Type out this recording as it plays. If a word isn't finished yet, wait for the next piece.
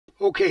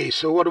Okay,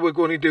 so what are we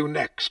going to do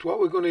next? What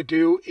we're going to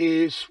do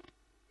is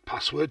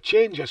password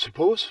change, I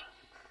suppose.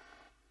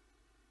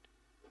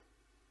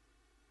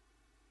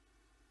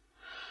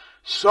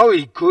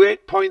 Sorry,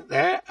 great point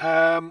there.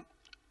 I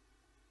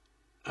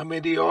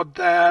made the odd...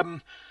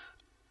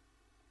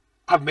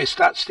 I've missed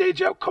that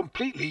stage out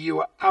completely. You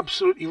are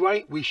absolutely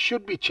right. We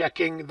should be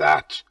checking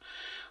that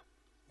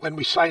when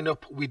we sign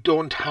up, we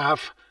don't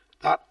have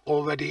that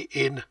already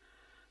in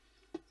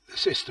the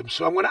system.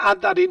 So I'm going to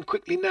add that in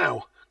quickly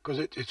now, because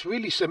it's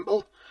really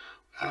simple,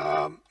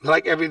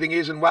 like everything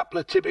is in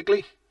Wappler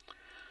typically.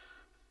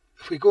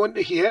 If we go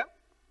into here,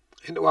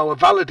 into our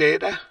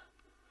validator,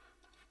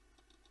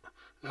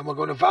 and we're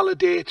going to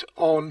validate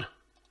on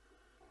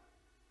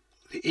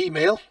the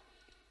email,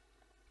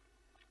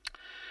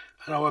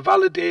 and our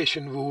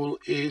validation rule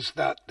is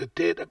that the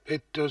data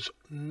bit does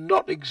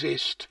not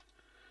exist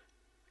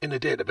in a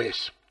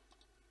database.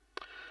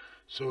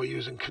 So we're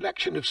using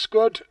collection of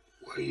SCUD,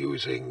 we're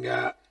using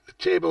the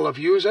table of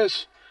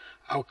users.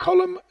 Our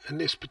column in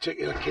this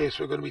particular case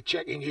we're going to be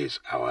checking is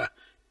our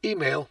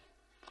email,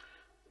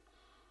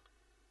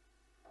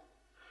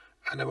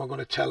 and then we're going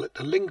to tell it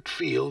the linked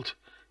field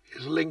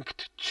is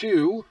linked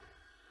to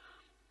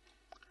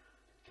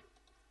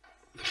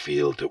the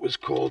field that was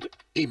called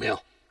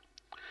email,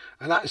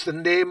 and that is the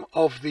name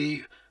of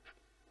the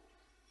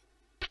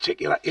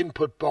particular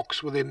input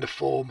box within the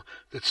form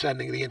that's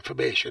sending the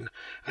information,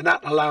 and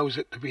that allows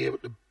it to be able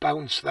to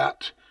bounce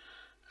that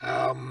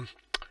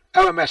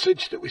error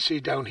message that we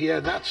see down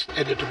here. That's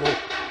editable.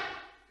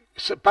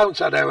 So bounce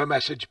that error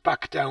message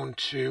back down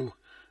to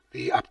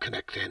the App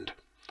Connect end.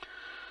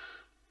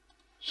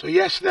 So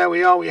yes, there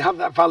we are. We have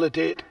that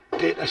validate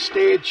data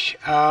stage.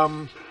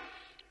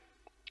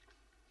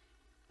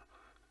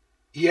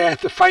 Yeah,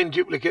 the find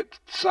duplicate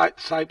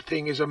type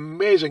thing is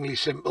amazingly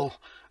simple.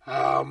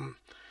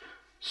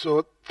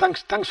 So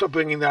thanks for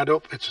bringing that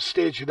up. It's a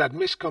stage that I'd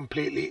missed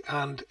completely,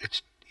 and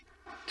it's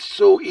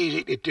so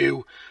easy to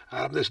do.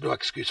 There's no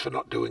excuse for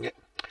not doing it.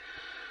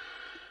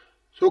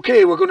 So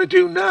okay, we're going to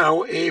do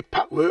now a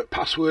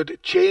password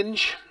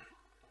change.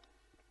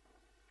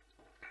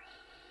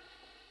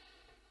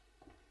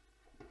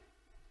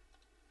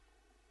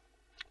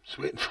 Just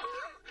waiting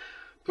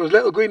for those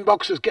little green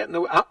boxes getting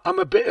away. I'm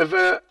a bit of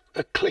a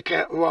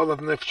clicker rather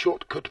than a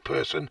shortcut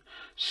person,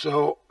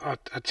 so I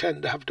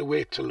tend to have to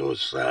wait till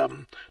those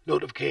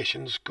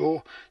notifications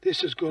go.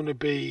 This is going to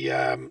be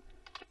our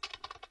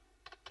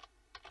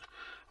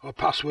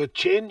password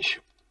change.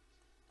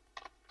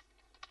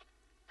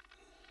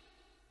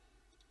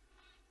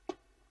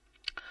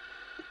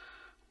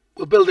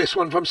 We'll build this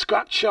one from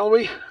scratch, shall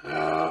we?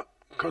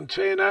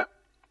 Container,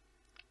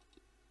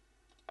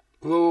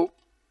 row,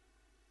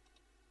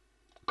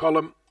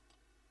 column,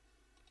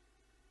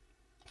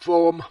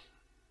 form.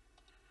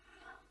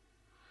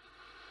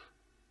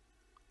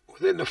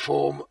 Within the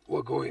form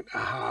we're going to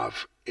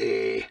have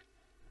a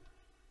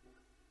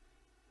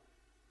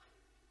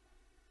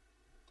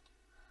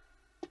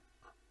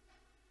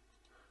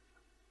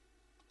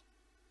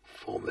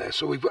form there.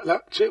 So we've got,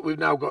 that's it, we've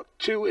now got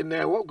two in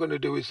there. What we're going to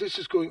do is this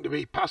is going to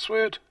be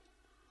password.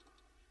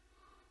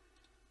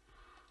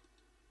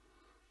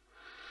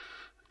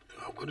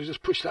 I'm going to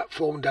just push that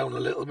form down a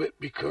little bit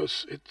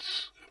because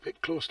it's a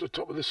bit close to the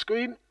top of the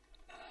screen.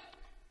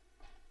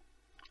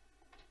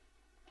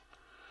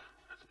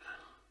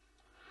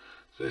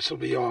 So this will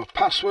be our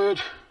password.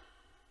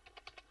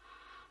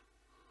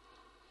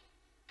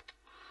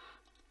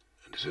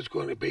 And this is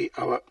going to be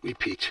our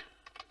repeat.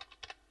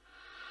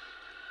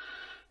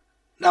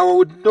 Now I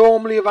would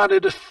normally have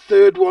added a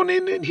third one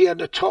in here at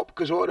the top,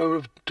 because what I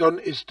would have done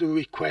is to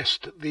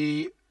request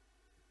the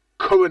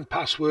current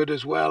password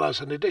as well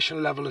as an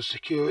additional level of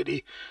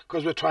security,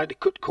 because we're trying to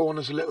cut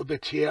corners a little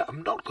bit here.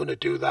 I'm not going to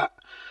do that,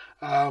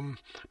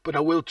 but I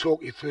will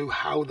talk you through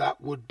how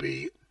that would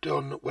be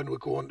done when we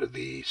go on to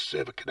the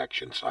server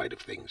connection side of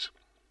things.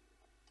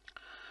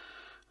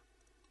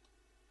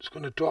 Just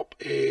going to drop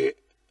a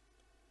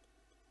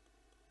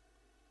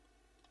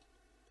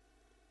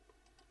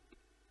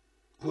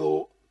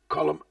row,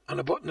 column and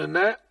a button in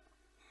there,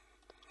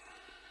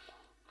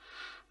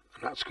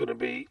 and that's going to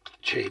be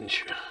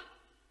change.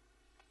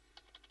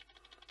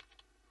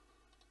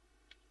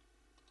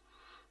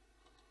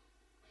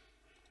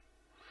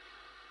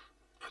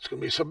 That's going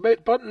to be a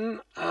submit button,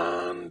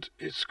 and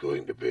it's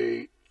going to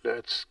be,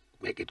 let's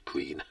make it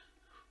green.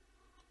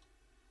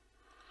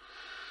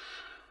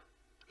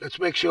 Let's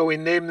make sure we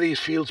name these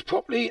fields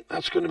properly.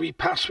 That's going to be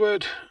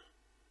password.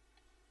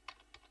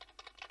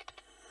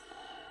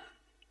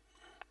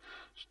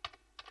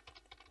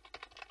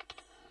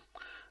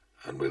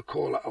 And we'll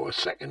call our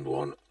second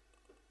one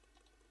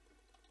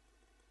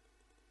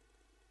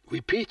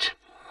repeat.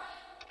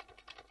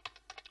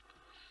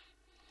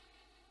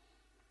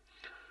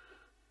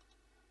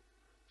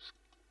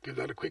 Give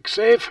that a quick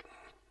save.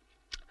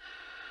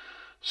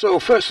 So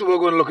first of all, we're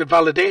going to look at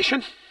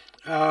validation.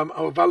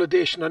 Our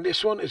validation on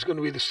this one is going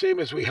to be the same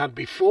as we had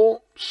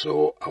before.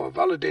 So our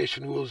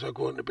validation rules are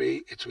going to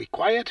be, it's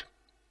required.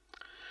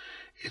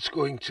 It's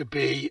going to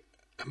be,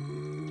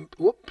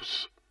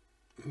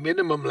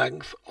 minimum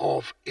length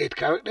of 8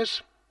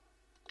 characters.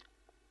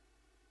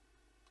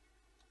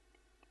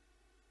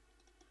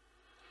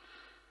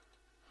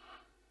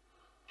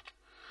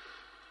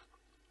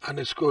 And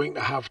it's going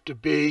to have to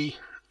be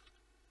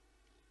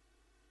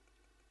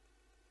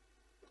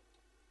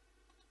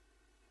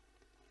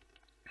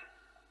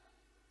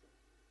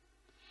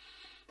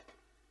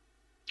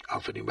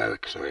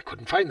alphanumeric. Sorry, I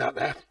couldn't find that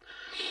there.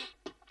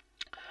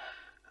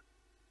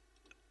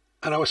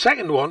 And our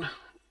second one,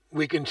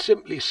 we can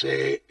simply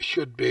say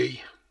should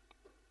be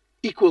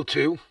equal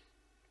to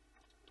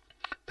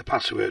the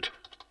password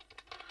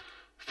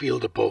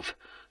field above.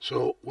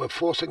 So we're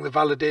forcing the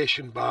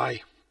validation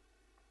by,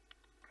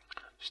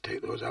 just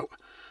take those out.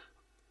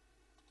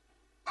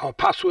 Our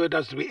password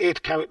has to be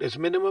 8 characters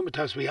minimum. It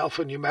has to be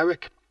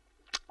alphanumeric.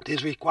 It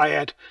is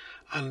required,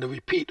 and the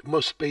repeat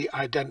must be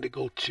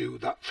identical to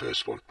that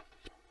first one.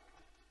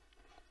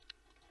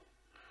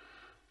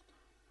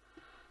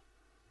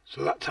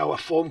 So that's our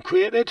form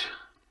created.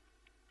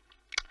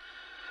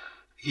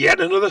 Yet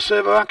another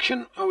server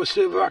action. Our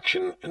server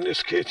action in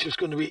this case is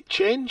going to be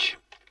change.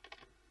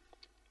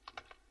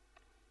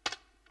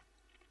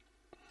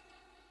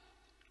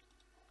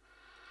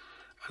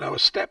 And our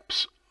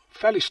steps,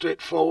 fairly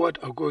straightforward,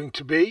 are going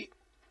to be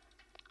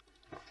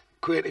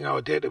creating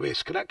our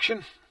database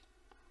connection.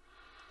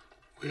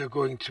 We are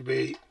going to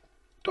be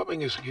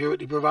dropping a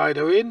security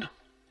provider in.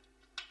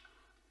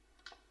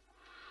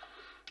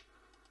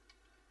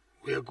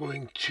 We are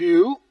going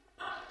to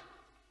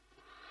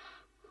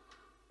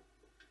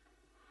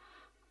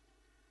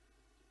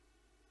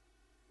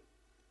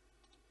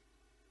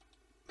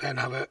then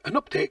have an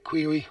update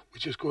query,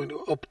 which is going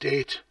to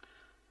update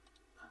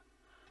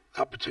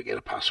that particular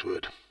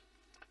password.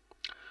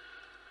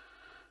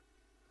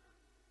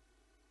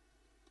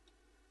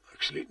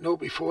 Actually, no,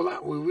 before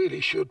that, we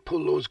really should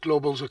pull those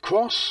globals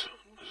across.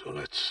 So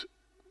let's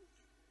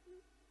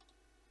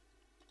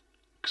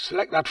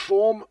select that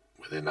form.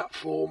 Within that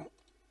form,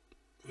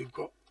 we've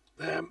got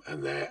them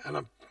and there,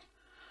 and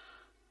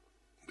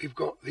we've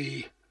got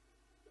the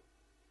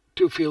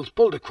 2 fields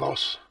pulled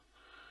across.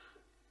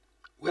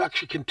 We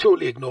actually can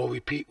totally ignore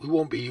repeat. We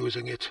won't be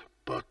using it,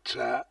 but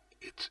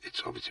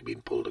it's obviously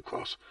been pulled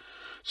across.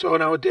 So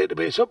in our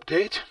database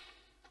update,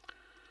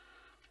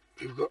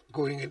 we've got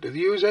going into the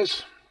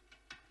users.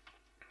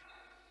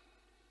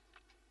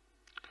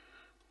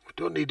 We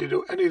don't need to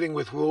do anything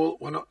with role.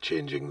 We're not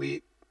changing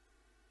the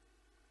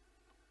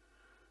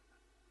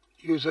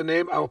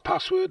username, our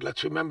password.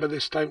 Let's remember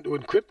this time to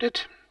encrypt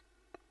it.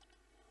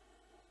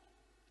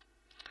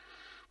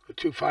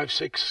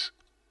 256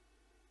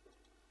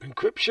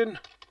 encryption.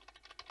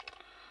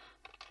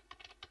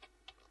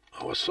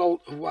 Our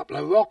salt of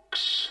Wappler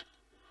rocks.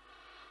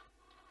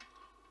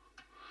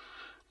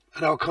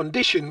 And our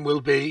condition will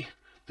be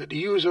that the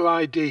user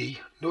ID,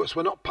 notice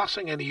we're not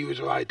passing any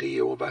user ID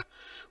over,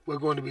 we're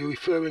going to be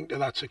referring to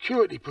that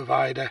security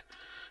provider.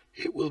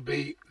 It will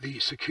be the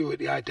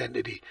security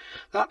identity.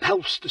 That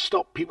helps to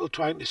stop people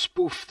trying to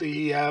spoof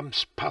the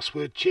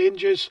password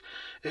changes.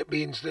 It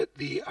means that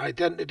the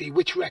identity,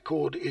 which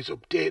record is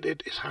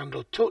updated, is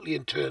handled totally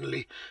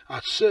internally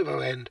at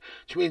server end,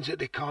 which means that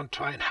they can't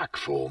try and hack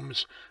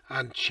forms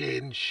and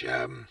change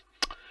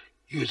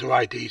user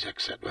IDs,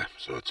 etc.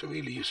 So it's a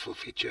really useful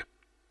feature.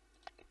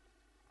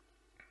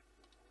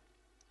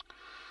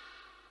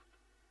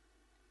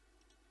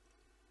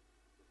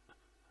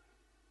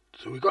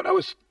 So we've got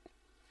our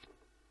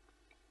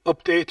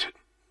update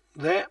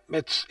there.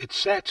 It's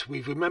set.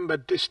 We've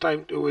remembered this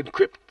time to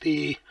encrypt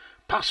the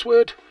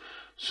password.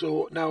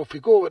 So now if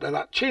we go over to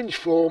that change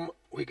form,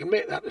 we can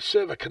make that a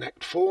server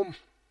connect form.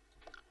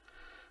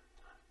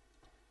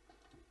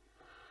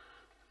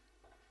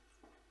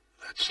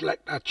 Let's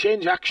select that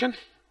change action.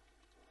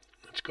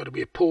 It's got to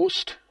be a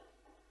post.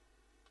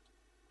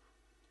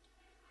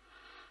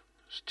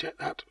 Let's check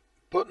that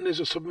button is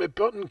a submit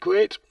button.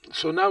 Great.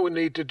 So now we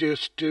need to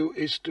just do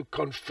is to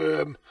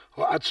confirm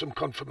or add some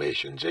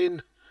confirmations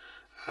in.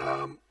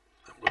 I'm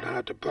going to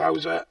add the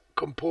browser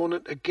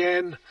component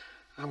again.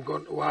 I'm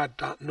going to add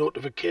that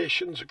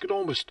notifications. I could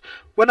almost,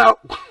 when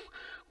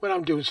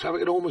I'm doing stuff, I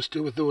can almost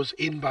do with those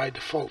in by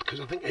default,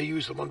 because I think I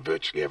use them on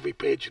virtually every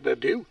page that I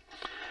do.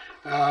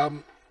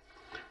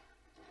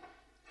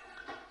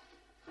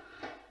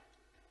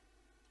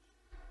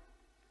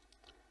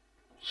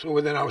 So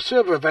within our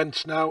server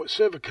events now,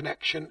 server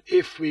connection,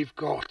 if we've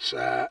got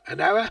an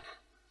error,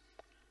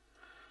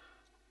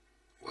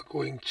 we're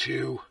going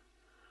to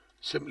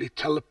simply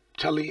tell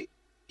the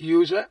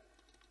user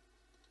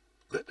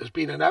that there's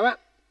been an error.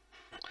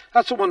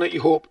 That's the one that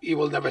you hope you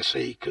will never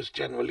see, because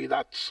generally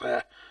that's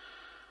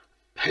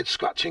head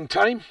scratching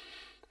time.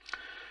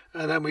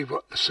 And then we've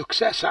got the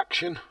success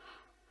action.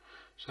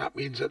 So that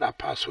means that that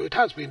password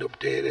has been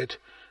updated,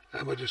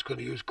 and we're just going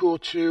to use go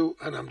to,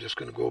 and I'm just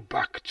going to go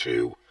back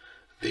to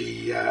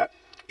the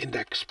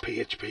index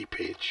PHP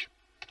page.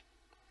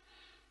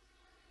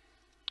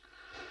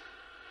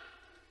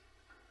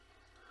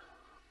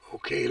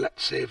 Okay,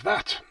 let's save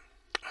that.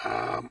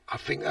 I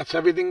think that's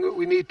everything that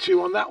we need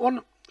to on that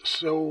one.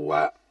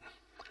 So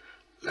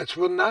let's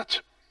run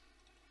that.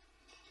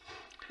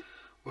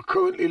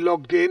 currently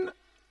logged in.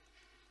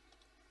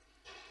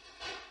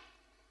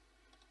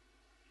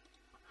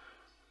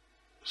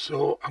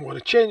 So I'm going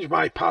to change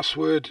my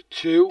password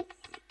to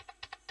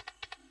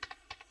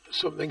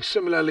something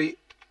similarly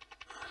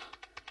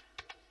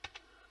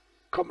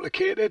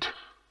complicated.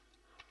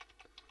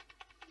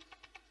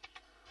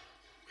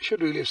 We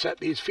should really have set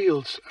these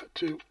fields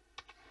to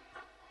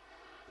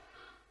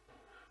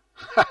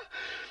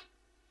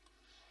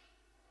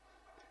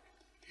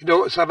you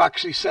notice I've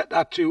actually set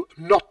that to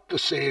not the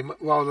same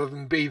rather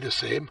than be the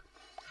same.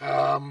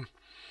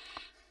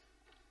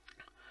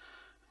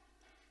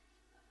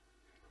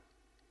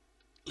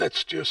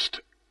 Let's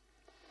just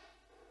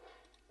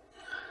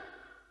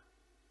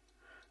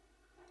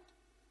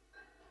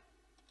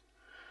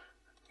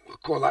we'll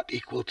call that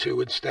equal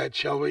to instead,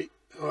 shall we,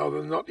 rather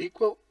than not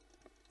equal.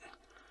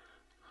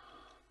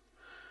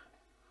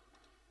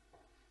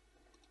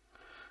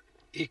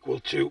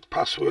 Equal to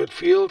password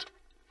field.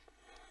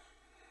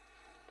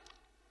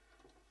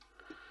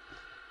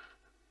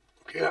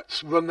 Okay,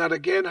 let's run that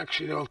again.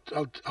 Actually,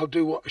 I'll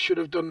do what I should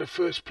have done in the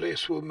first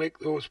place. We'll make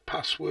those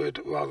password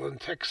rather than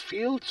text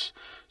fields,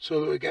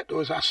 so that we get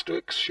those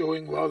asterisks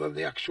showing rather than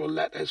the actual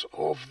letters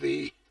of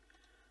the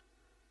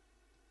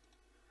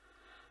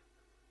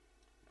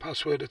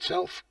password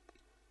itself.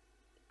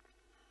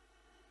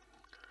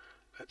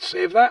 Let's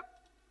save that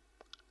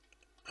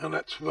and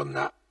let's run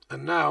that.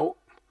 And now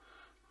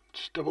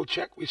just double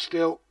check we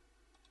still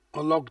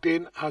are logged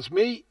in as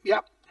me.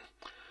 Yep.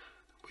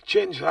 We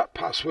change that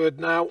password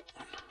now.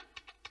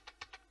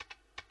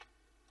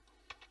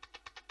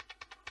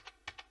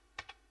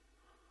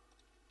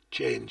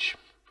 Change.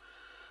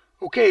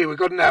 Okay, we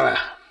got an error.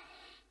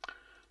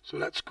 So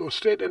let's go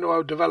straight into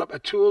our developer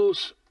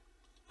tools.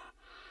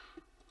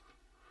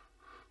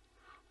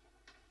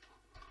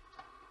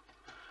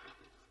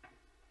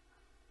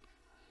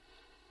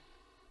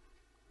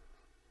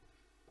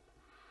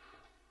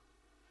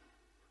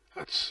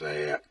 That's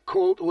a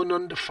call to an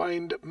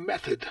undefined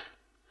method.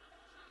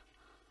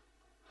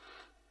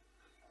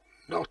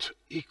 Not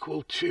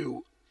equal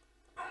to.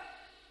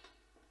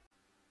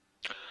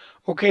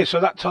 Okay, so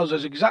that tells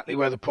us exactly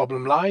where the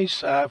problem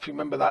lies. If you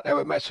remember, that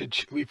error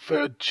message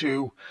referred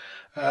to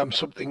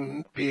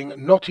something being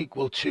not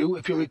equal to.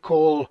 If you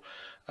recall,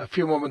 a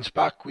few moments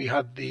back we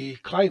had the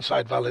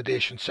client-side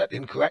validation set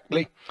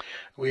incorrectly.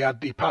 We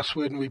had the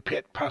password and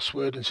repeat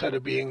password, instead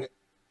of being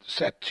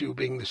set to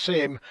being the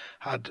same,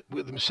 had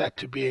with them set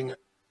to being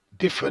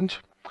different.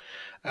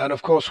 And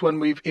of course, when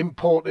we've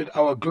imported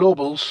our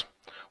globals,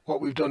 what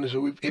we've done is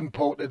we've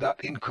imported that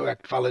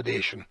incorrect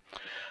validation.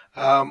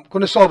 I'm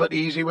going to solve it the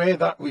easy way.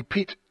 That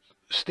repeat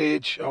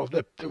stage of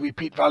the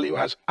repeat value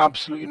has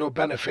absolutely no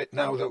benefit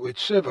now that we're at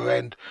server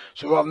end.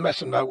 So rather than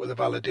messing about with the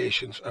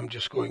validations, I'm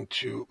just going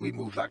to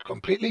remove that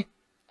completely.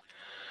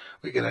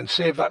 We can then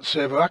save that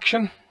server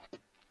action.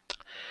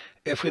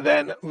 If we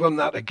then run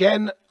that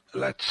again,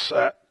 let's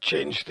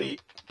change the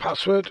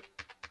password.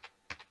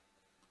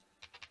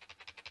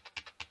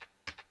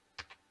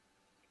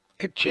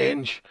 Hit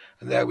change,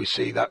 and there we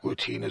see that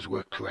routine has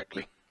worked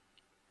correctly.